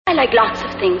I like lots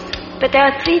of things, but there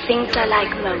are three things I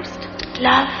like most.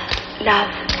 Love, love,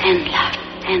 and love,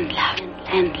 and love,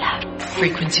 and love.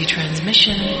 Frequency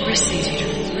transmission received.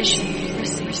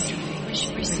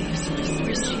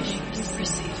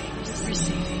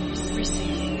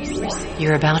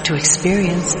 You're about to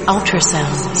experience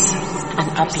ultrasounds, an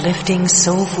uplifting,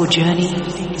 soulful journey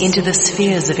into the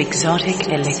spheres of exotic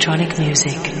electronic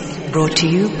music, brought to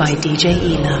you by DJ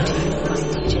ELUV,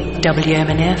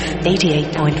 WMNF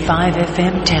 88.5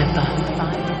 FM Tampa.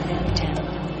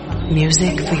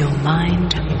 Music for your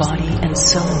mind, body, and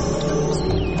soul.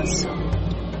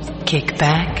 Kick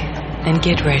back and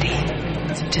get ready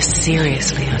to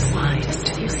seriously unwind.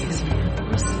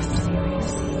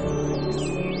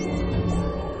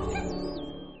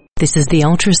 This is the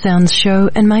Ultrasounds Show,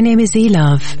 and my name is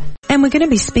ELUV. And we're going to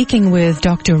be speaking with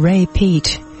Dr. Ray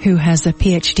Peat, who has a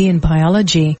PhD in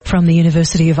biology from the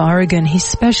University of Oregon. He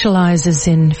specializes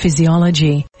in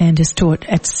physiology and is taught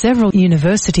at several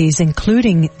universities,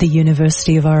 including the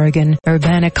University of Oregon,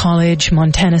 Urbana College,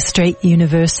 Montana State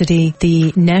University,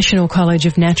 the National College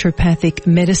of Naturopathic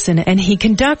Medicine, and he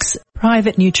conducts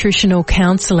private nutritional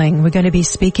counseling. We're going to be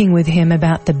speaking with him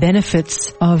about the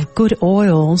benefits of good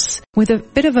oils with a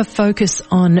bit of a focus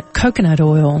on coconut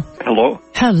oil. Hello.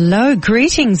 Hello,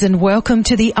 greetings and welcome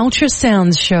to the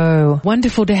Ultrasounds Show.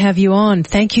 Wonderful to have you on.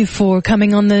 Thank you for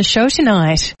coming on the show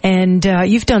tonight. And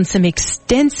you've done some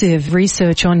extensive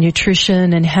research on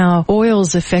nutrition and how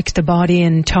oils affect the body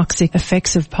and toxic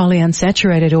effects of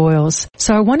polyunsaturated oils.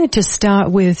 So I wanted to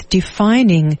start with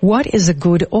defining what is a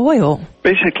good oil.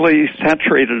 Basically,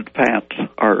 saturated fats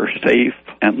are safe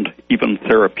and even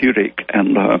therapeutic.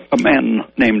 And a man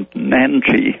named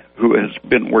Nanji, who has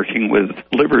been working with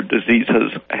liver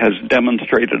diseases, has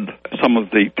demonstrated some of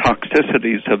the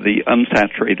toxicities of the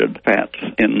unsaturated fats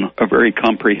in a very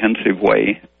comprehensive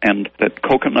way, and that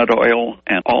coconut oil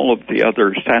and all of the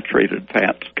other saturated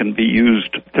fats can be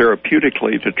used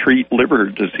therapeutically to treat liver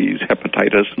disease,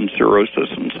 hepatitis and cirrhosis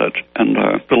and such. And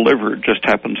the liver just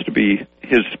happens to be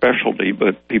his specialty,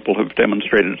 but people have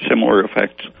demonstrated similar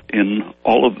effects in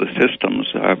all of the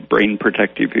systems, brain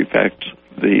protective effects,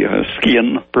 the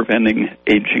skin, preventing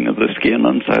aging of the skin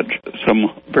and such.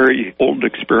 Some very old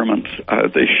experiments,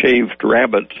 they shaved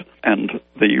rabbits, and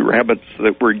the rabbits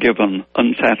that were given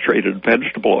unsaturated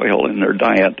vegetable oil in their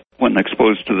diet, when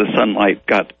exposed to the sunlight,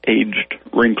 got aged,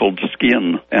 wrinkled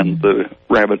skin, and the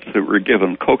rabbits that were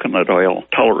given coconut oil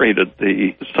tolerated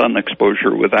the sun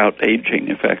exposure without aging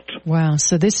effects. Wow,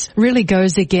 so this really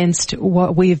goes against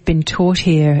what we've been taught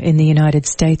here in the United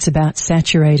States about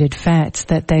saturated fats,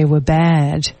 that they were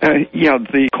bad. Yeah,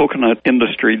 the coconut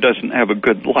industry doesn't have a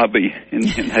good lobby in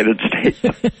the United States.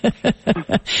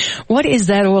 What is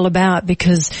that all about?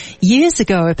 Because years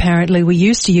ago, apparently, we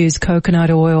used to use coconut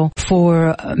oil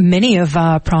for many of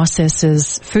our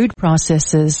processes, food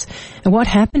processes. And what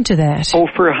happened to that? Oh,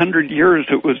 for 100 years,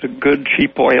 it was a good,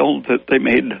 cheap oil that they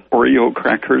made Oreo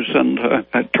crackers and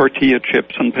tortilla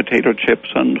chips and potato chips.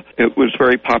 And it was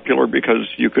very popular because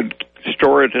you could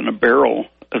store it in a barrel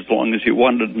as long as you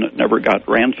wanted, and it never got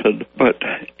rancid. But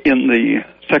in the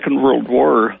Second World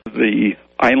War, the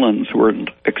islands weren't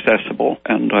accessible,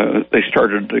 and they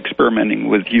started experimenting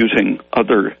with using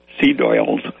other seed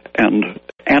oils, and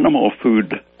animal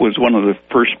food was one of the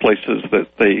first places that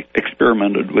they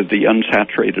experimented with the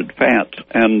unsaturated fats,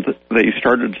 and they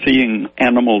started seeing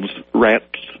animals, rats,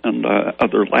 and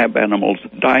other lab animals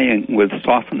dying with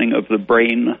softening of the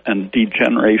brain and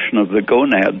degeneration of the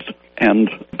gonads. And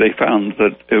they found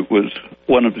that it was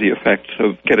one of the effects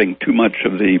of getting too much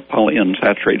of the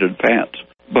polyunsaturated fats.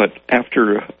 But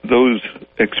after those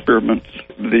experiments,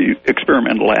 the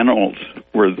experimental animals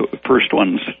were the first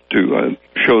ones to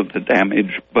show the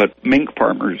damage, but mink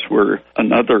farmers were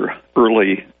another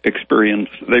early experience.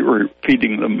 They were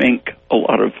feeding the mink a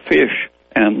lot of fish,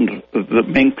 and the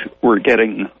mink were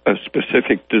getting a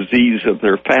specific disease of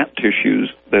their fat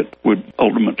tissues that would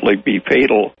ultimately be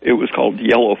fatal. It was called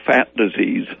yellow fat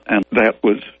disease, and that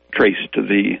was traced to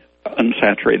the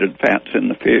unsaturated fats in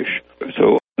the fish.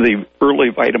 So the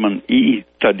early vitamin E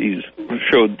studies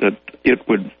showed that it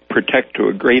would protect to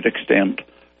a great extent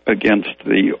against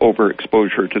the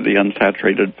overexposure to the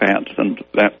unsaturated fats, and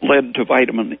that led to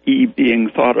vitamin E being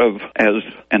thought of as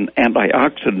an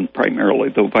antioxidant primarily,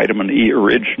 though vitamin E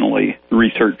originally,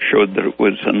 research showed that it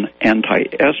was an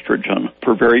anti-estrogen.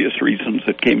 For various reasons,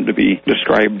 it came to be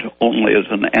described only as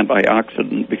an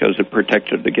antioxidant because it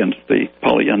protected against the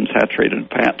polyunsaturated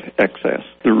fat excess.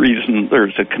 The the reason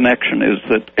there's a connection is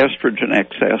that estrogen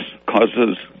excess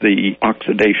causes the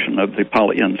oxidation of the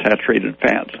polyunsaturated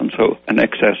fats. And so an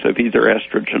excess of either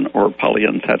estrogen or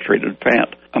polyunsaturated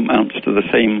fat amounts to the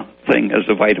same thing as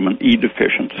a vitamin E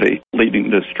deficiency,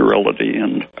 leading to sterility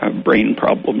and brain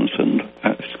problems and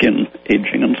skin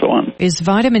aging and so on. Is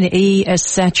vitamin E a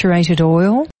saturated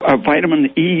oil?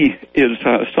 Vitamin E is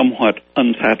somewhat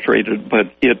unsaturated,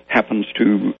 but it happens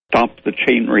to stop the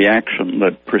chain reaction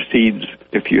that proceeds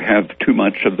if you have too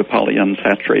much of the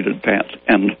polyunsaturated fats.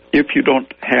 And if you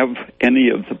don't have any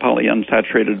of the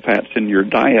polyunsaturated fats in your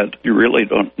diet, you really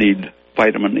don't need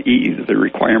vitamin E. The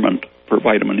requirement for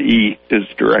vitamin E is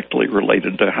directly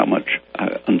related to how much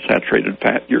unsaturated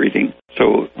fat you're eating.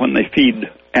 So when they feed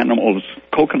animals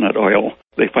coconut oil,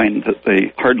 they find that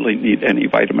they hardly need any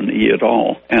vitamin E at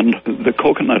all. And the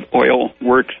coconut oil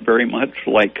works very much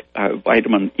like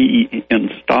vitamin E in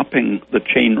stopping the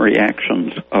chain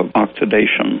reactions of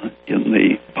oxidation in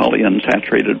the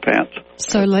polyunsaturated fats.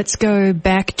 So let's go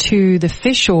back to the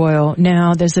fish oil.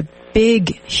 Now, there's a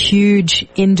big, huge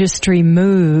industry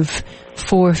move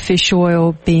for fish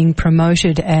oil being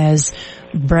promoted as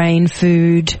brain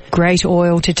food, great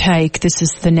oil to take. This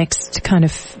is the next kind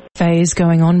of phase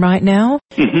going on right now.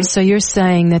 Mm-hmm. So you're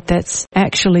saying that that's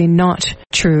actually not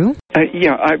true?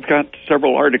 Yeah, I've got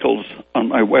several articles on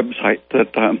my website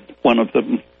that one of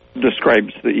them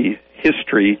describes the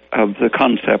history of the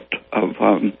concept of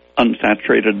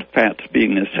unsaturated fats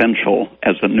being essential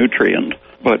as a nutrient.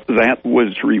 But that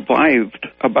was revived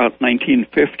about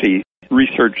 1950.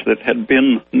 Research that had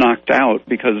been knocked out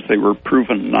because they were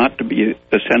proven not to be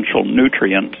essential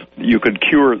nutrients. You could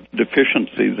cure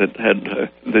deficiency that had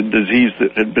the disease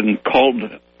that had been called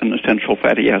an essential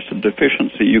fatty acid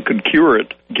deficiency. You could cure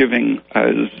it giving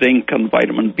zinc and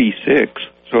vitamin B6.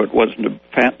 So it wasn't a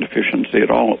fat deficiency at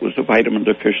all. It was a vitamin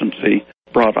deficiency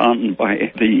brought on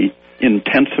by the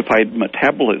intensified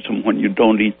metabolism when you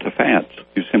don't eat the fats.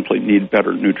 You simply need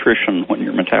better nutrition when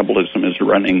your metabolism is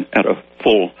running at a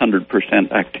full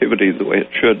 100% activity the way it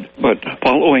should. But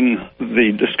following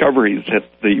the discoveries that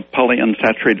the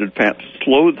polyunsaturated fats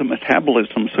slow the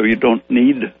metabolism so you don't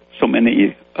need so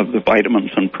many of the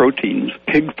vitamins and proteins,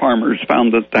 pig farmers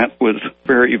found that that was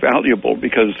very valuable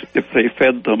because if they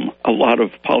fed them a lot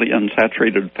of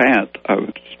polyunsaturated fat,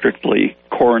 strictly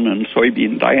corn and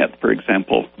soybean diet, for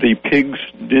example, the pigs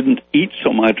didn't eat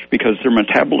so much because their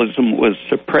metabolism was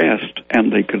suppressed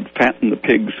and they could fatten the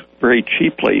pigs very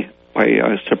cheaply by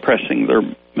suppressing their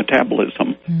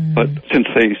metabolism. But since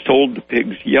they sold the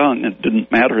pigs young, it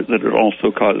didn't matter that it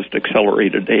also caused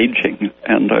accelerated aging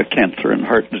and cancer and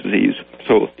heart disease.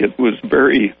 So it was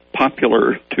very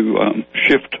popular to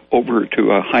shift over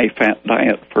to a high-fat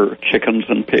diet for chickens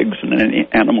and pigs and any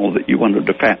animal that you wanted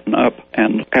to fatten up.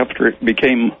 And after it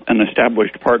became an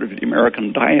established part of the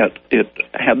American diet, it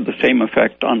had the same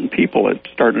effect on people. It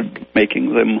started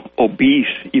making them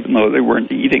obese, even though they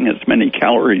weren't eating as many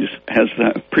calories as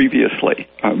previously,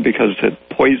 because it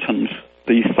poisons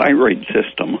the thyroid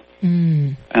system.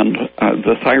 And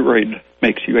the thyroid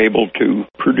makes you able to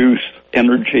produce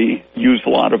energy, use a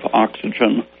lot of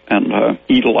oxygen, and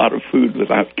eat a lot of food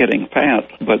without getting fat.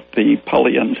 But the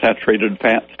polyunsaturated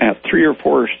fats at 3 or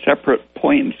 4 separate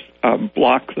points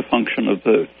block the function of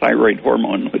the thyroid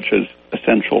hormone, which is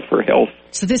essential for health.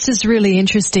 So this is really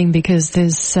interesting because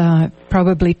there's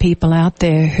probably people out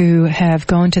there who have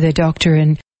gone to their doctor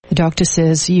and the doctor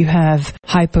says you have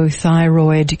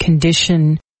hypothyroid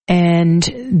condition and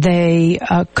they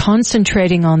are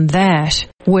concentrating on that,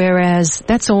 whereas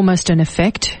that's almost an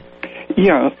effect.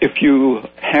 Yeah, if you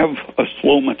have a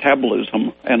slow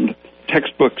metabolism, and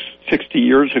textbooks 60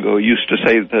 years ago used to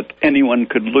say that anyone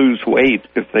could lose weight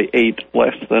if they ate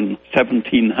less than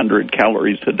 1,700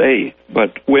 calories a day.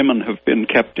 But women have been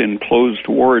kept in closed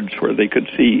wards where they could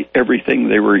see everything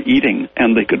they were eating,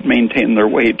 and they could maintain their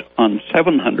weight on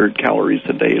 700 calories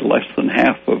a day, less than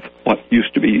half of what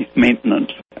used to be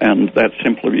maintenance. And that's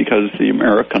simply because the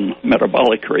American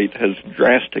metabolic rate has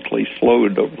drastically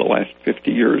slowed over the last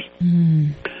 50 years.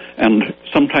 And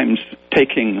sometimes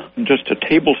taking just a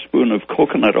tablespoon of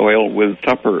coconut oil with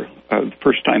supper, the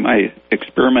first time I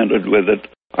experimented with it,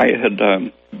 I had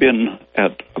been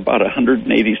at about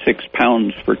 186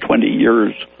 pounds for 20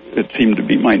 years. It seemed to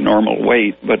be my normal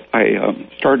weight, but I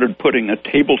started putting a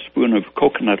tablespoon of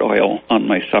coconut oil on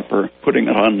my supper, putting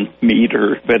it on meat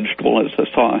or vegetable as a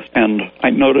sauce. And I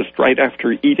noticed right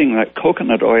after eating that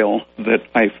coconut oil that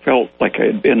I felt like I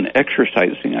had been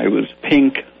exercising. I was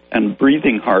pink and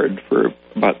breathing hard for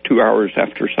about 2 hours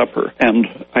after supper. And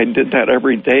I did that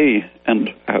every day, and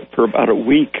for about a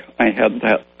week I had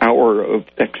that hour of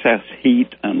excess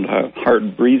heat and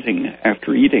hard breathing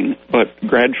after eating, but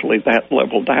gradually that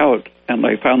leveled out, and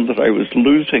I found that I was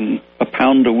losing a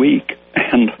pound a week.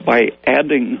 And by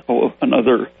adding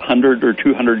another 100 or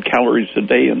 200 calories a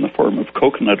day in the form of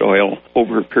coconut oil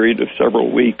over a period of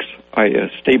several weeks, I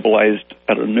stabilized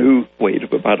at a new weight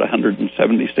of about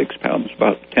 176 pounds,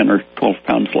 about 10 or 12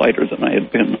 pounds lighter than I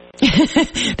had been.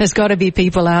 There's got to be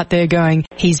people out there going,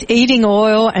 he's eating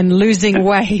oil and losing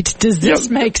weight. Does this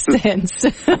make sense?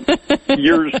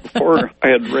 Years before, I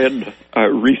had read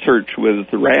research with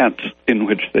rats in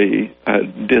which they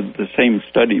did the same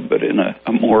study, but in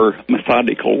a more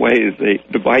methodical way. They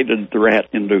divided the rat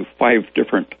into 5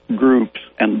 different groups,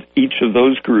 and each of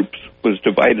those groups was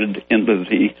divided into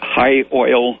the high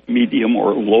oil, medium,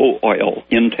 or low oil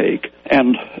intake.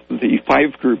 And the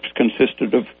 5 groups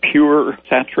consisted of pure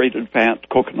saturated fat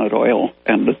coconut oil,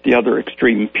 and at the other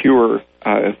extreme, pure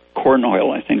corn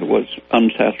oil, I think it was,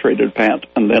 unsaturated fat,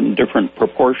 and then different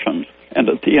proportions. And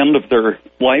at the end of their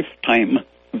lifetime,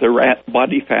 the rat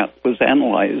body fat was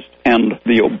analyzed, and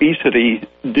the obesity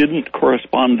didn't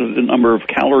correspond to the number of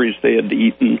calories they had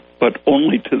eaten, but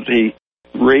only to the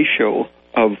ratio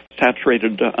of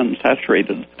saturated to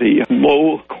unsaturated. The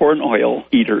low corn oil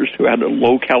eaters who had a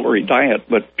low-calorie diet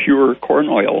but pure corn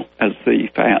oil as the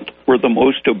fat were the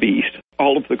most obese.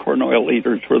 All of the corn oil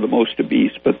eaters were the most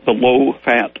obese, but the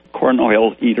low-fat corn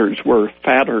oil eaters were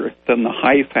fatter than the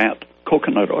high-fat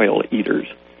coconut oil eaters.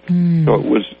 So it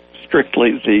was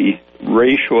strictly the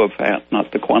ratio of fat,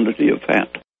 not the quantity of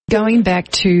fat. Going back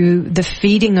to the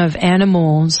feeding of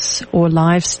animals or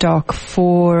livestock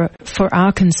for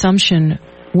our consumption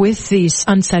with these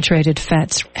unsaturated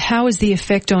fats, how is the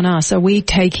effect on us? Are we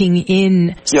taking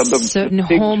in certain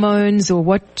hormones, or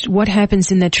what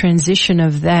happens in the transition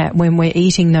of that when we're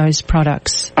eating those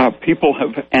products? People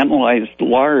have analyzed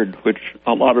lard, which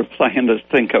a lot of scientists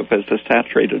think of as a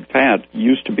saturated fat.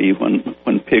 Used to be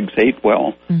when pigs ate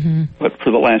well. Mm-hmm. But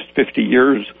for the last 50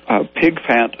 years, pig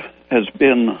fat has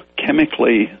been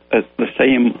chemically the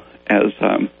same as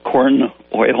corn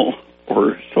oil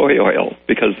or soy oil,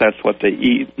 because that's what they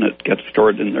eat, and it gets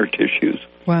stored in their tissues.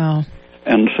 Wow.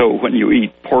 And so when you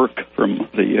eat pork from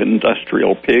the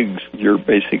industrial pigs, you're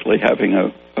basically having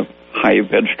a high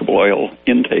vegetable oil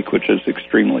intake, which is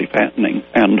extremely fattening.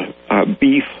 And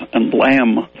beef and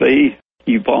lamb, they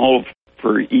evolved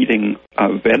for eating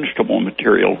vegetable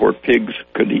material where pigs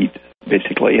could eat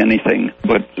basically anything.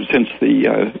 But since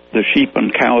the sheep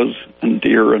and cows and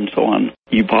deer and so on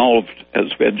evolved as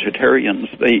vegetarians,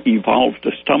 they evolved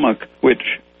a stomach which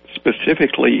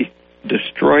specifically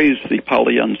destroys the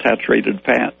polyunsaturated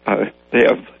fat. They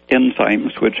have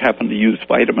enzymes which happen to use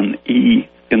vitamin E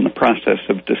in the process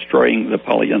of destroying the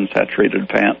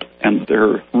polyunsaturated fat, and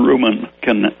their rumen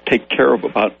can take care of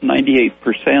about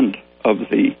 98% of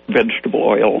the vegetable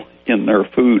oil in their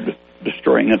food,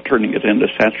 destroying it, turning it into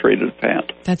saturated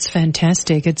fat. That's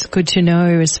fantastic. It's good to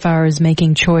know as far as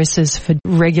making choices for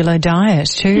regular diet,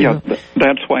 too. Yeah,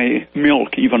 that's why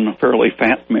milk, even fairly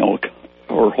fat milk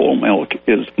or whole milk,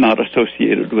 is not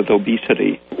associated with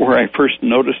obesity. Where I first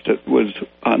noticed it was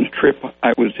on a trip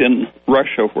I was in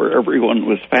Russia where everyone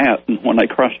was fat, and when I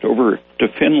crossed over to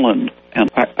Finland, and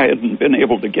I hadn't been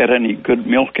able to get any good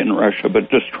milk in Russia,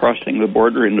 but just crossing the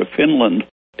border into Finland,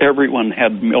 everyone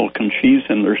had milk and cheese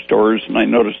in their stores, and I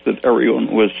noticed that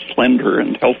everyone was slender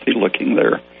and healthy looking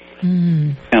there.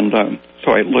 Mm. And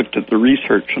so I looked at the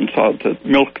research and saw that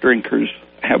milk drinkers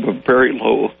have a very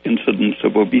low incidence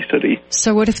of obesity.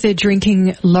 So what if they're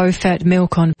drinking low-fat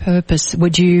milk on purpose?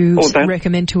 Would you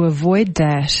recommend to avoid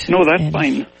that? No, that's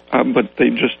fine, but they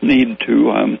just need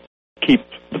to keep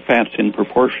the fats in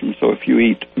proportion. So if you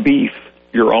eat beef,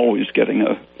 you're always getting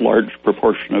a large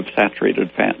proportion of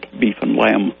saturated fat, beef and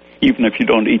lamb. Even if you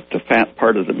don't eat the fat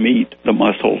part of the meat, the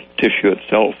muscle tissue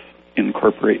itself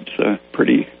incorporates a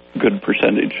pretty good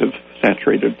percentage of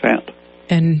saturated fat.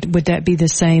 And would that be the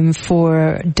same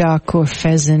for duck or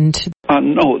pheasant?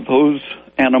 No, those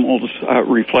animals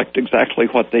reflect exactly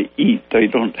what they eat. They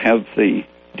don't have the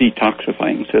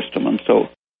detoxifying system, and so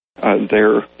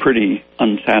they're pretty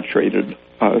unsaturated.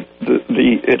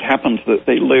 It happens that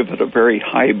they live at a very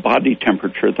high body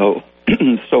temperature, though.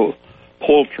 So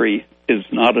poultry is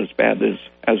not as bad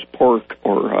as pork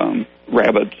or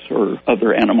rabbits or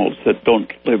other animals that don't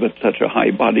live at such a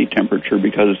high body temperature,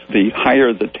 because the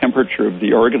higher the temperature of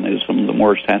the organism, the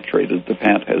more saturated the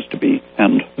fat has to be.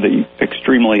 And the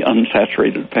extremely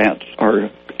unsaturated fats are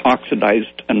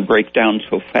oxidized and break down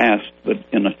so fast that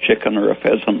in a chicken or a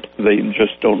pheasant. They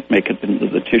just don't make it into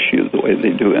the tissue the way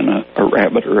they do in a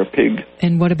rabbit or a pig.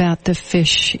 And what about the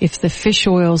fish? If the fish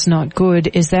oil's not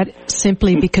good, is that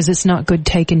simply because it's not good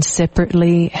taken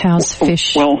separately? How's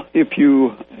fish? Well, if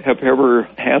you have ever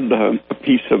had a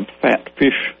piece of fat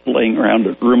fish laying around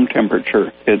at room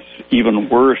temperature, it's even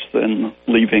worse than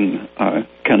leaving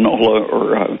canola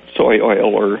or soy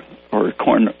oil or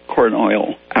corn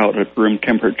oil out at room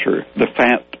temperature. The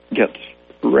fat gets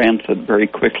rancid very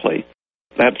quickly.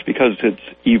 That's because it's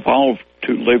evolved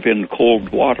to live in cold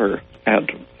water at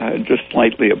just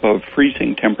slightly above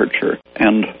freezing temperature.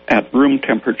 And at room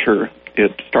temperature,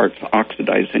 it starts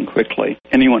oxidizing quickly.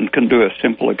 Anyone can do a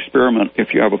simple experiment.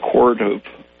 If you have a quart of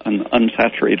an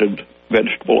unsaturated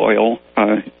vegetable oil,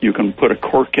 you can put a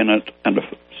cork in it and a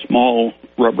small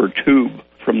rubber tube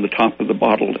from the top of the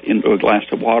bottle into a glass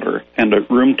of water. And at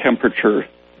room temperature,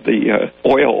 the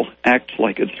oil acts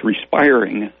like it's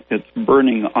respiring. It's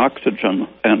burning oxygen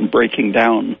and breaking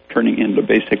down, turning into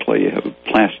basically a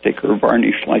plastic or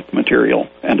varnish-like material.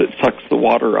 And it sucks the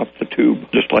water up the tube,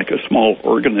 just like a small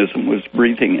organism was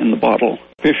breathing in the bottle.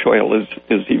 Fish oil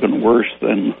is even worse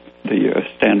than the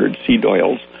standard seed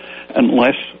oils,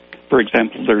 unless, for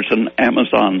example, there's an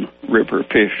Amazon River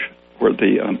fish where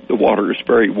the water is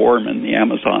very warm in the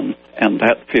Amazon, and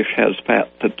that fish has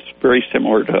fat that's very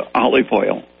similar to olive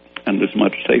oil and is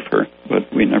much safer,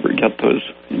 but we never get those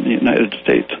in the United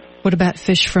States. What about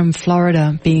fish from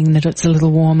Florida, being that it's a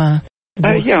little warmer?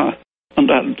 Yeah,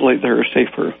 undoubtedly they're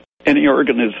safer. Any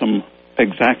organism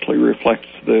exactly reflects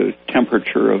the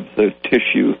temperature of the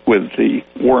tissue, with the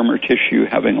warmer tissue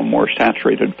having a more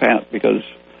saturated fat because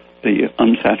the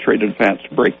unsaturated fats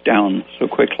break down so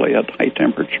quickly at high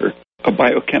temperature. A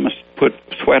biochemist put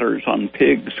sweaters on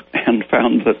pigs and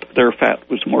found that their fat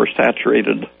was more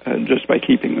saturated just by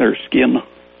keeping their skin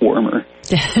warmer.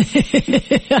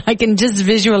 I can just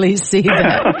visually see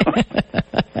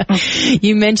that.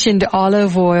 You mentioned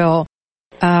olive oil.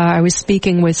 I was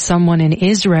speaking with someone in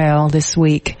Israel this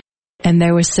week, and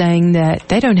they were saying that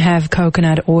they don't have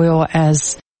coconut oil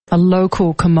as a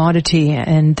local commodity,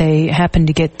 and they happen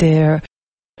to get their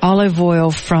olive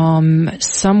oil from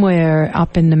somewhere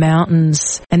up in the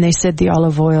mountains, and they said the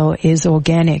olive oil is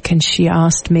organic. And she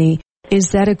asked me, is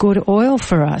that a good oil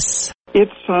for us?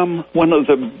 It's one of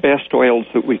the best oils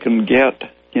that we can get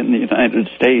in the United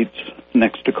States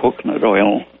next to coconut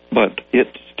oil, but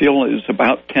it still is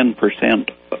about 10%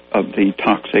 of the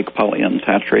toxic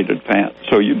polyunsaturated fat,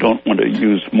 so you don't want to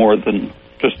use more than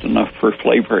just enough for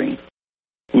flavoring.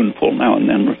 A spoonful now and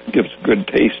then gives good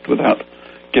taste without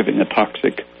giving a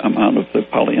toxic amount of the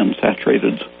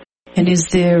polyunsaturated. And is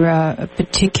there a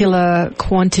particular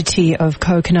quantity of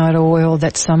coconut oil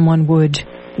that someone would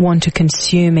want to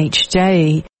consume each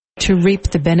day to reap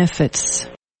the benefits?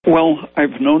 Well,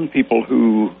 I've known people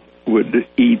who would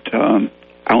eat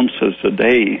ounces a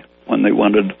day when they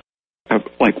wanted,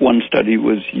 like one study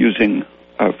was using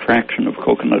a fraction of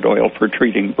coconut oil for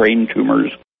treating brain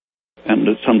tumors, and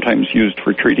it's sometimes used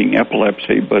for treating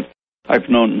epilepsy, but I've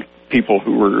known people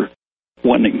who were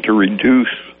wanting to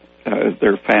reduce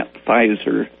their fat thighs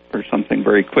or something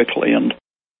very quickly, and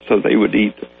so they would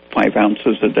eat 5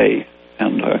 ounces a day.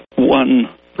 And one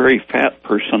very fat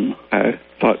person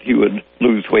thought he would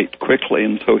lose weight quickly,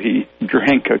 and so he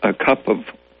drank a cup of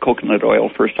coconut oil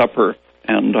for supper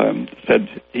and said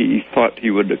he thought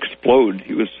he would explode.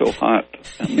 He was so hot,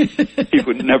 and he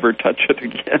would never touch it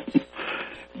again.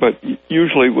 But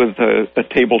usually with a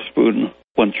tablespoon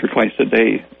once or twice a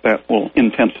day, that will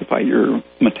intensify your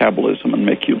metabolism and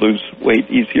make you lose weight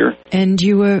easier. And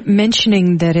you were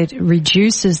mentioning that it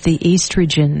reduces the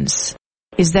estrogens.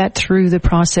 Is that through the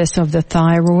process of the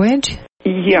thyroid?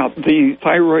 Yeah, the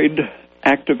thyroid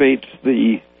activates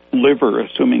the liver,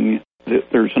 assuming that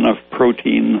there's enough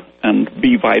protein and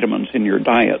B vitamins in your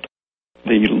diet.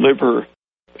 The liver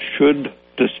should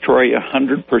destroy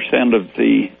 100% of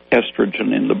the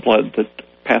estrogen in the blood that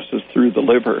passes through the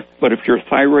liver. But if your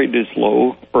thyroid is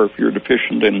low, or if you're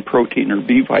deficient in protein or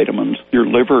B vitamins, your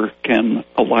liver can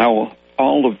allow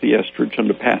all of the estrogen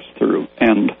to pass through,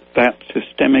 and that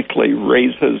systemically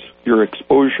raises your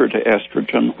exposure to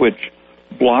estrogen, which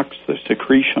blocks the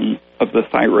secretion of the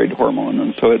thyroid hormone,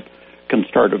 and so it can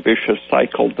start a vicious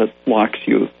cycle that locks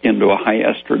you into a high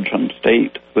estrogen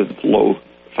state with low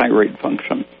thyroid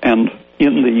function. And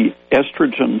in the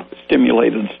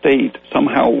estrogen-stimulated state,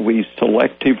 somehow we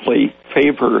selectively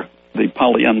favor the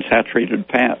polyunsaturated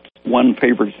fats. One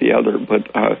favors the other, but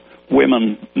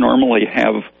women normally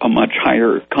have a much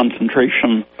higher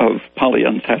concentration of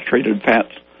polyunsaturated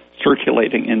fats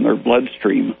circulating in their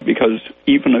bloodstream, because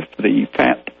even if the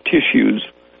fat tissues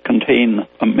contain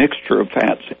a mixture of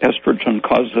fats, estrogen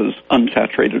causes causes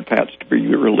unsaturated fats to be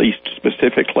released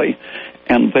specifically.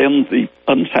 And then the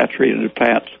unsaturated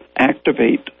fats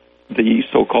activate the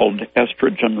so-called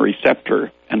estrogen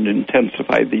receptor and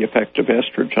intensify the effect of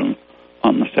estrogen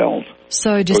on the cells.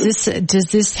 So does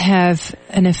this have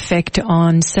an effect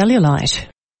on cellulite,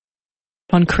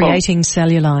 on creating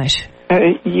cellulite?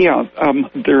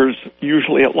 There's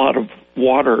usually a lot of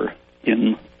water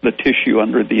in the tissue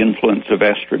under the influence of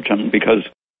estrogen because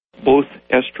both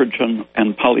estrogen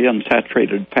and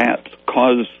polyunsaturated fats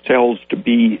cause cells to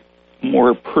be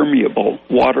more permeable.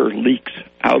 Water leaks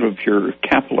out of your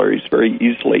capillaries very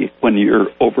easily when you're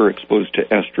overexposed to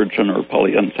estrogen or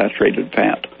polyunsaturated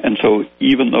fat. And so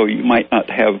even though you might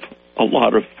not have a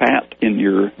lot of fat in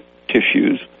your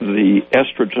tissues, the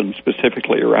estrogen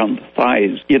specifically around the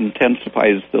thighs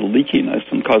intensifies the leakiness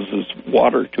and causes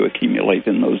water to accumulate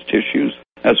in those tissues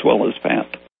as well as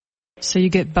fat. So you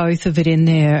get both of it in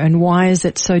there. And why is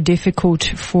it so difficult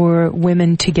for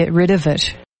women to get rid of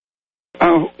it?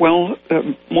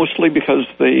 Mostly because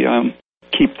they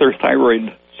keep their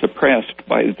thyroid suppressed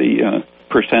by the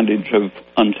percentage of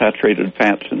unsaturated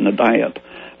fats in the diet.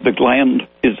 The gland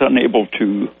is unable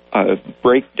to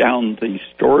break down the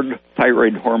stored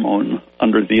thyroid hormone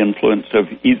under the influence of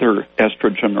either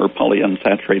estrogen or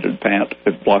polyunsaturated fat.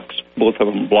 Both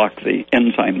of them block the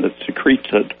enzyme that secretes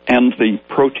it, and the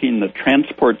protein that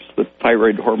transports the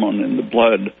thyroid hormone in the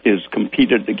blood is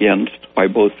competed against by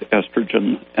both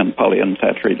estrogen and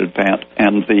polyunsaturated fat,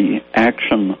 and the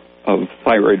action of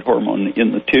thyroid hormone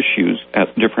in the tissues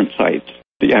at different sites.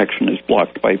 The action is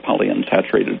blocked by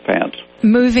polyunsaturated fats.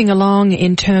 Moving along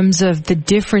in terms of the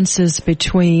differences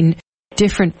between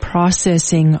different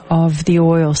processing of the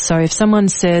oil. So if someone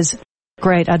says,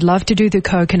 great, I'd love to do the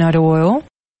coconut oil,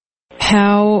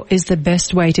 how is the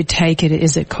best way to take it?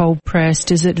 Is it cold pressed?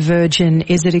 Is it virgin?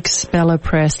 Is it expeller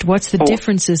pressed? What's the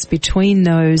differences between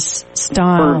those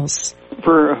styles?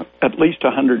 For at least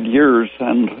 100 years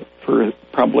and for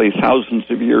probably thousands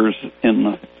of years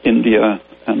in India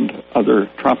and other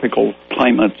tropical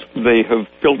climates, they have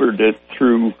filtered it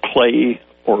through clay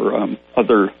or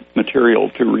other material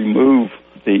to remove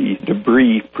the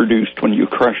debris produced when you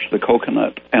crush the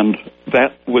coconut. And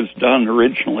that was done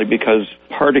originally because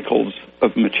particles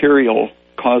of material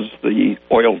cause the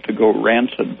oil to go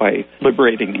rancid by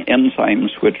liberating enzymes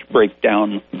which break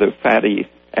down the fatty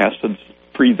acids,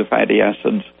 free the fatty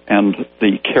acids, and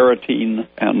the carotene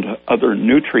and other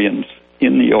nutrients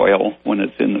in the oil, when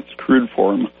it's in its crude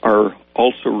form, are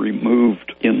also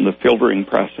removed in the filtering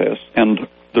process. And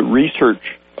the research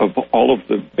of all of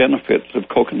the benefits of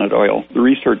coconut oil, the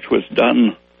research was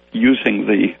done using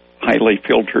the highly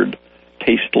filtered,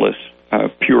 tasteless,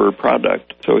 pure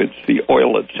product. So it's the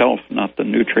oil itself, not the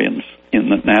nutrients in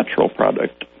the natural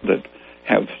product, that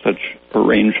have such a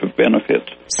range of benefits.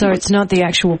 So it's not the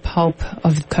actual pulp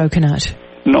of coconut?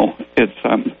 No, it's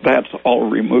that's all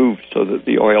removed so that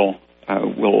the oil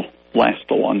will last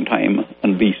a long time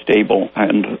and be stable.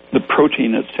 And the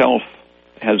protein itself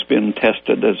has been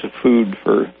tested as a food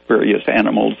for various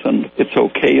animals, and it's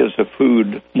okay as a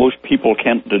food. Most people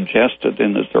can't digest it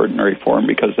in its ordinary form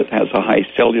because it has a high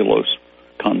cellulose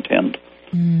content.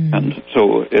 And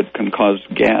so it can cause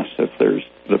gas if there's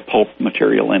the pulp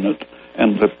material in it.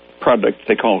 And the product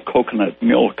they call coconut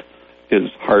milk is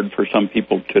hard for some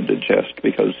people to digest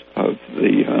because of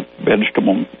the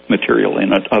vegetable material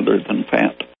in it other than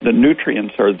fat. The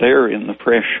nutrients are there in the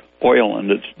fresh oil,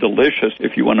 and it's delicious.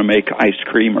 If you want to make ice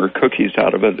cream or cookies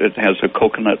out of it, it has a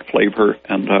coconut flavor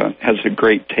and has a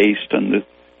great taste, and it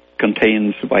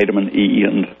contains vitamin E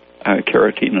and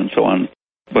carotene and so on,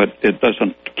 but it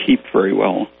doesn't keep very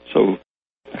well. So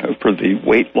for the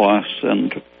weight loss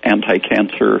and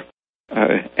anti-cancer,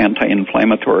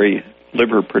 anti-inflammatory,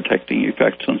 liver-protecting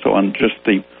effects and so on, just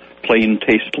the plain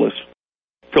tasteless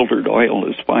filtered oil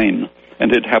is fine,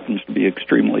 and it happens to be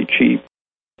extremely cheap.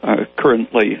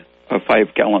 Currently, a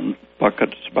 5-gallon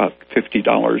bucket's about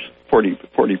 $50,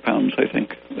 40 pounds, I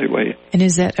think, they weigh. And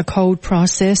is that a cold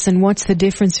process? And what's the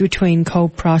difference between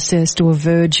cold processed or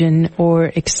virgin or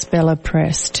expeller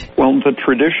pressed? Well, the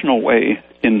traditional way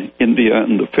in India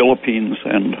and the Philippines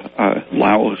and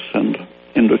Laos and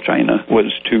Indochina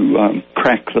was to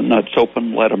crack the nuts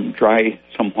open, let them dry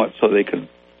somewhat so they could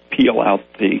peel out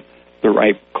the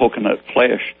ripe coconut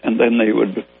flesh, and then they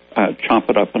would chop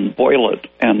it up and boil it,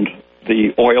 and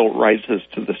the oil rises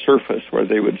to the surface where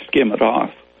they would skim it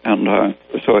off. And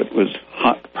so it was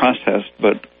hot processed,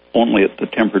 but only at the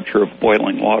temperature of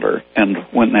boiling water. And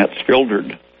when that's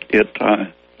filtered, it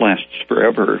lasts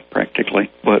forever, practically.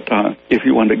 But if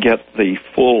you want to get the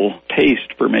full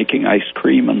taste for making ice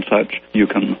cream and such, you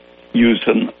can use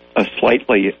a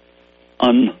slightly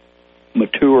unmatured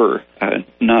mature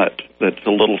nut that's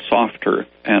a little softer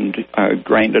and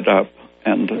grind it up,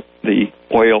 and the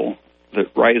oil that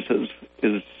rises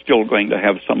is still going to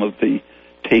have some of the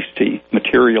tasty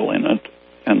material in it,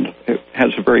 and it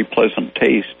has a very pleasant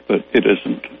taste, but it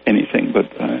isn't anything but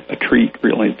a treat,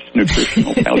 really. Its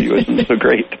nutritional value isn't so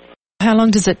great. How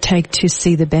long does it take to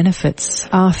see the benefits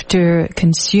after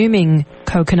consuming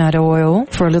coconut oil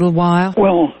for a little while?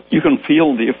 Well, you can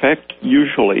feel the effect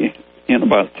usually in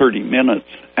about 30 minutes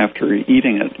after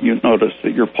eating it. You notice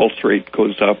that your pulse rate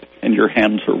goes up and your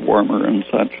hands are warmer and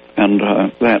such. And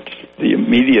that's the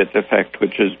immediate effect,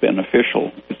 which is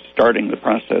beneficial. It's starting the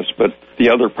process, but the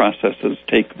other processes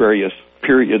take various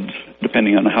periods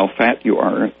depending on how fat you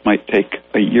are. It might take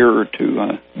a year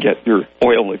to get your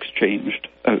oil exchanged.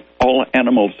 All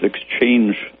animals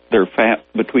exchange their fat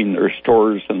between their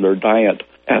stores and their diet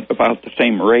at about the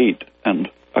same rate, and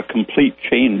a complete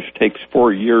change takes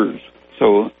 4 years.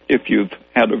 So if you've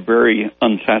had a very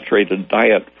unsaturated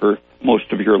diet for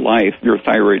most of your life, your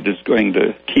thyroid is going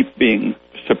to keep being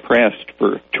suppressed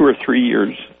for 2 or 3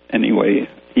 years anyway,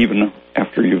 even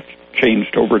after you've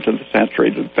changed over to the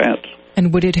saturated fats.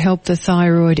 And would it help the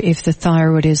thyroid if the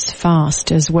thyroid is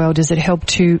fast as well? Does it help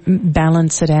to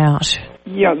balance it out?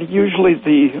 Yeah, usually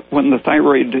when the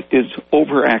thyroid is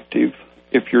overactive,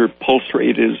 if your pulse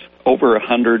rate is over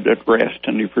 100 at rest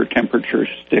and if your temperature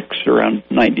sticks around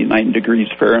 99 degrees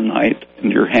Fahrenheit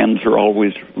and your hands are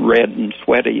always red and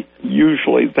sweaty,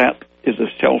 usually that is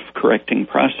a self-correcting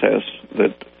process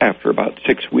that after about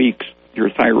 6 weeks, your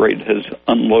thyroid has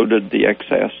unloaded the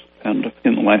excess. And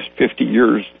in the last 50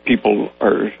 years, people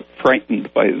are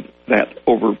frightened by that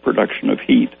overproduction of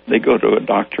heat. They go to a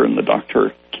doctor, and the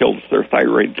doctor kills their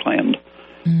thyroid gland.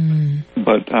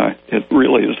 But it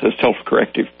really is a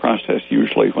self-corrective process,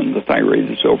 usually when the thyroid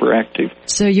is overactive.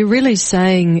 So you're really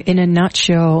saying, in a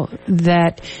nutshell,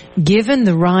 that given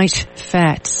the right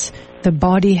fats, the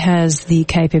body has the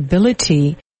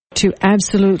capability to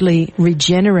absolutely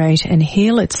regenerate and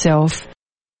heal itself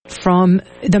from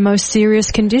the most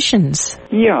serious conditions.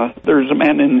 Yeah, there's a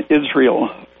man in Israel,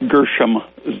 Gershom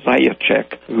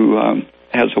Zayachek, who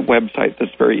has a website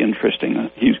that's very interesting.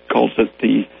 He calls it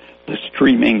the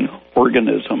streaming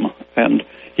organism, and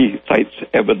he cites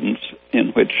evidence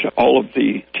in which all of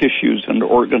the tissues and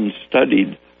organs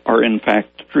studied are in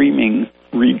fact streaming,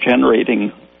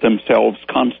 regenerating themselves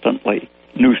constantly.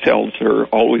 New cells are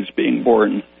always being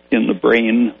born in the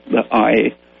brain, the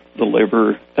eye, the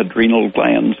liver, adrenal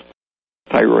glands,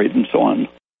 thyroid, and so on.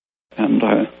 And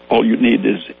all you need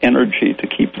is energy to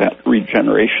keep that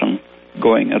regeneration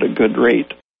going at a good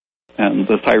rate. And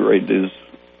the thyroid is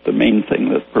the main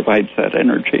thing that provides that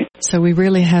energy. So we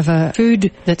really have a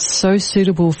food that's so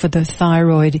suitable for the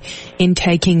thyroid in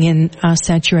taking in our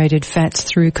saturated fats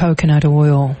through coconut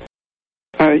oil.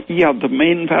 Yeah, the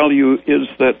main value is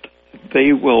that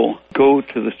they will go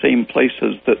to the same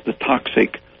places that the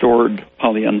toxic stored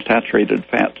polyunsaturated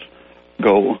fats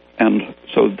go, and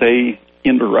so they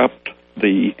interrupt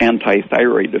the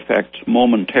anti-thyroid effects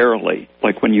momentarily.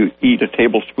 Like when you eat a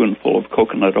tablespoonful of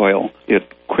coconut oil, it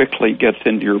quickly gets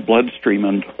into your bloodstream,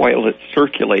 and while it's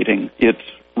circulating, it's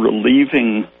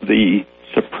relieving the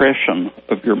suppression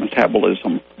of your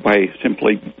metabolism by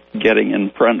simply getting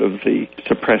in front of the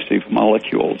suppressive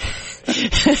molecules.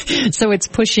 So it's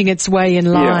pushing its way in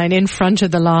line, in front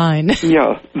of the line.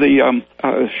 Yeah, the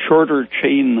shorter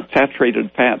chain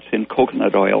saturated fats in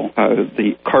coconut oil,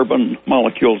 the carbon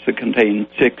molecules that contain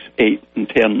 6, 8, and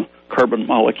 10 carbon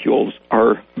molecules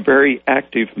are very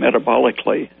active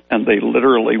metabolically, and they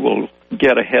literally will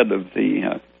get ahead of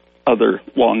the other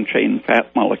long-chain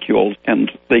fat molecules,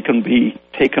 and they can be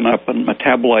taken up and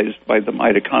metabolized by the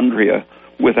mitochondria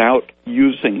without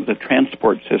using the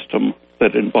transport system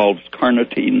that involves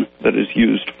carnitine that is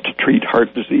used to treat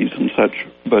heart disease and such.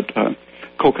 But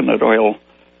coconut oil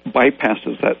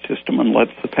bypasses that system and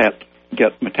lets the fat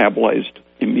get metabolized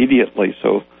immediately,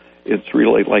 so it's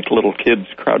really like little kids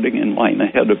crowding in line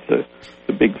ahead of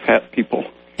the big fat people.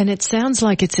 And it sounds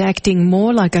like it's acting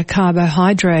more like a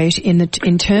carbohydrate in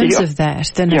terms of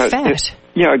that than a fat.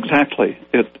 Exactly.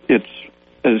 It's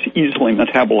as easily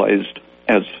metabolized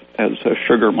as a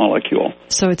sugar molecule.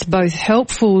 So it's both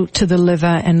helpful to the liver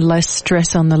and less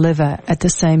stress on the liver at the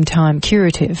same time,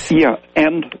 curative. Yeah,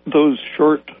 and those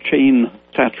short-chain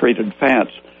saturated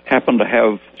fats happen to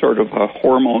have sort of a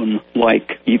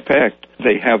hormone-like effect.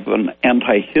 They have an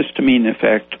antihistamine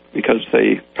effect because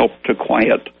they help to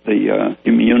quiet the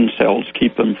immune cells,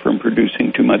 keep them from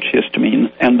producing too much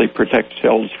histamine, and they protect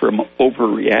cells from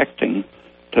overreacting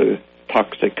to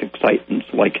toxic excitants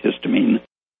like histamine.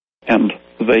 And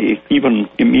they, even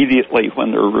immediately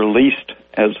when they're released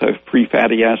as a free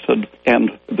fatty acid,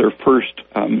 and their first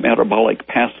metabolic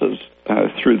passes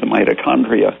through the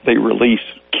mitochondria, they release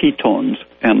ketones,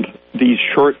 and these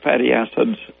short fatty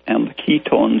acids and the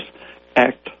ketones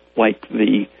act like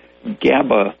the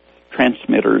GABA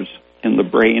transmitters in the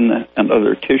brain and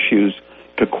other tissues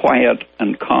to quiet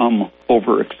and calm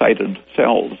overexcited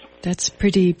cells. That's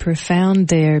pretty profound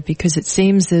there, because it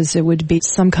seems as it would be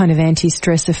some kind of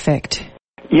anti-stress effect.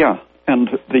 Yeah, and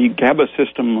the GABA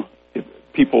system,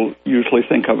 people usually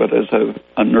think of it as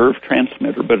a nerve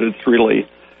transmitter, but it's really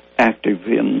active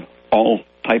in all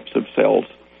types of cells,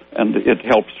 and it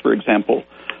helps, for example,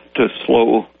 to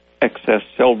slow excess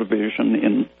cell division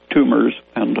in tumors,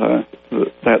 and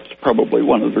that's probably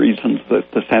one of the reasons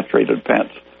that the saturated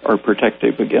fats are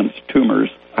protective against tumors,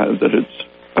 that it's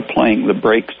applying the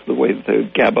brakes the way the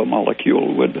GABA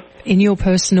molecule would. In your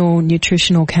personal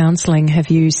nutritional counseling, have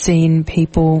you seen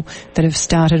people that have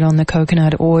started on the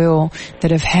coconut oil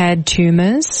that have had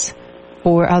tumors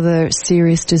or other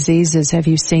serious diseases? Have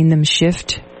you seen them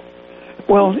shift?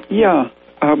 Well, yeah,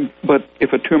 but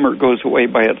if a tumor goes away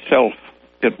by itself,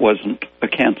 it wasn't a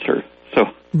cancer. So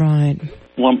right.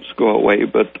 Lumps go away,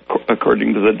 but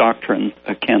according to the doctrine,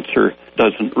 a cancer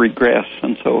doesn't regress,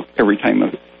 and so every time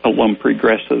a lump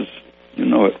regresses, you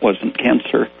know it wasn't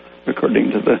cancer,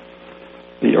 according to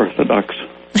the orthodox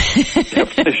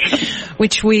definition.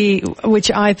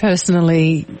 Which I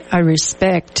personally, I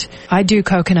respect. I do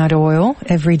coconut oil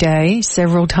every day,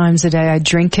 several times a day. I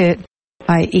drink it,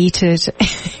 I eat it,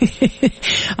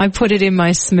 I put it in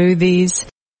my smoothies,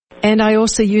 and I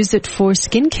also use it for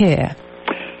skincare.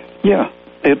 Yeah,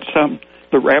 it's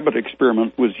the rabbit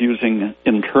experiment was using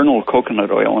internal coconut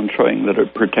oil and showing that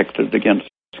it protected against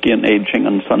skin aging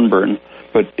and sunburn.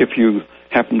 But if you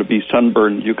happen to be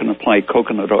sunburned, you can apply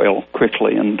coconut oil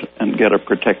quickly and get a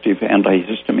protective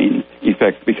antihistamine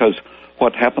effect, because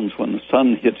what happens when the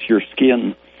sun hits your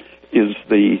skin is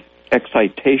the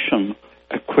excitation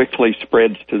quickly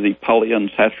spreads to the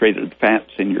polyunsaturated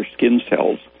fats in your skin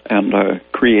cells and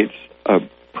creates a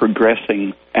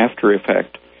progressing after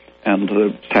effect, and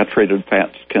the saturated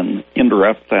fats can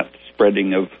interrupt that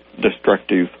spreading of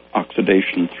destructive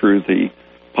oxidation through the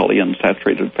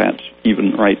polyunsaturated fats,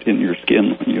 even right in your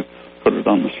skin when you put it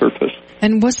on the surface.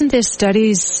 And wasn't there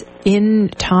studies in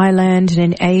Thailand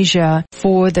and in Asia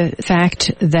for the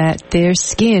fact that their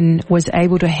skin was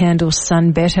able to handle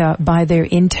sun better by their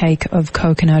intake of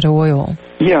coconut oil?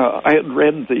 Yeah, I had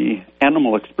read the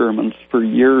animal experiments for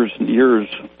years and years,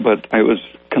 but I was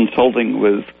consulting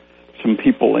with some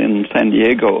people in San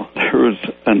Diego. There was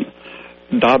a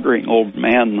doddering old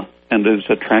man and his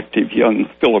attractive young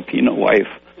Filipino wife.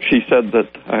 She said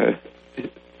that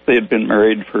they had been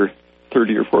married for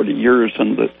 30 or 40 years,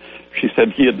 and that she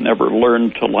said he had never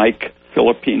learned to like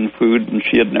Philippine food, and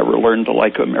she had never learned to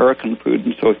like American food,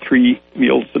 and so 3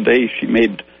 meals a day she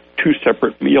made 2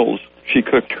 separate meals. She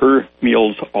cooked her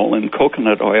meals all in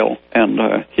coconut oil, and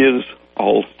his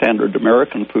all standard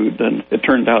American food, and it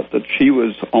turned out that she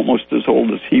was almost as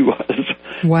old as he was.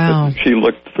 Wow. She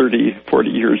looked 30, 40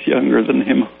 years younger than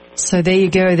him. So there you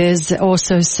go. There's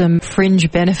also some fringe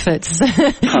benefits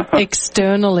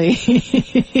externally.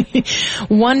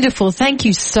 Wonderful. Thank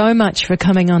you so much for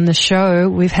coming on the show.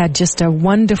 We've had just a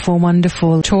wonderful,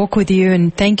 wonderful talk with you,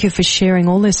 and thank you for sharing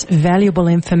all this valuable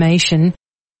information.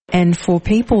 And for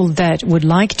people that would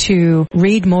like to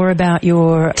read more about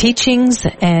your teachings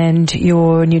and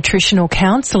your nutritional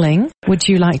counseling, would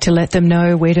you like to let them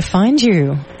know where to find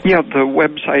you? Yeah, the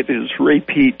website is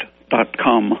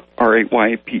raypeat.com,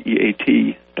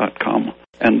 RAYPEAT.com.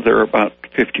 And there are about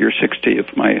 50 or 60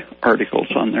 of my articles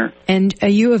on there. And are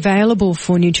you available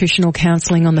for nutritional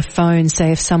counseling on the phone,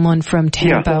 say if someone from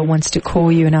Tampa wants to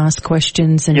call you and ask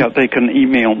questions? And yeah, they can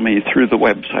email me through the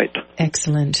website.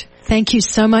 Excellent. Thank you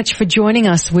so much for joining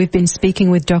us. We've been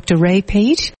speaking with Dr. Ray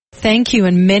Peat. Thank you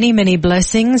and many, many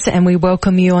blessings, and we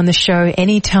welcome you on the show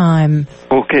anytime.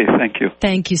 Okay, thank you.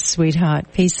 Thank you,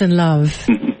 sweetheart. Peace and love.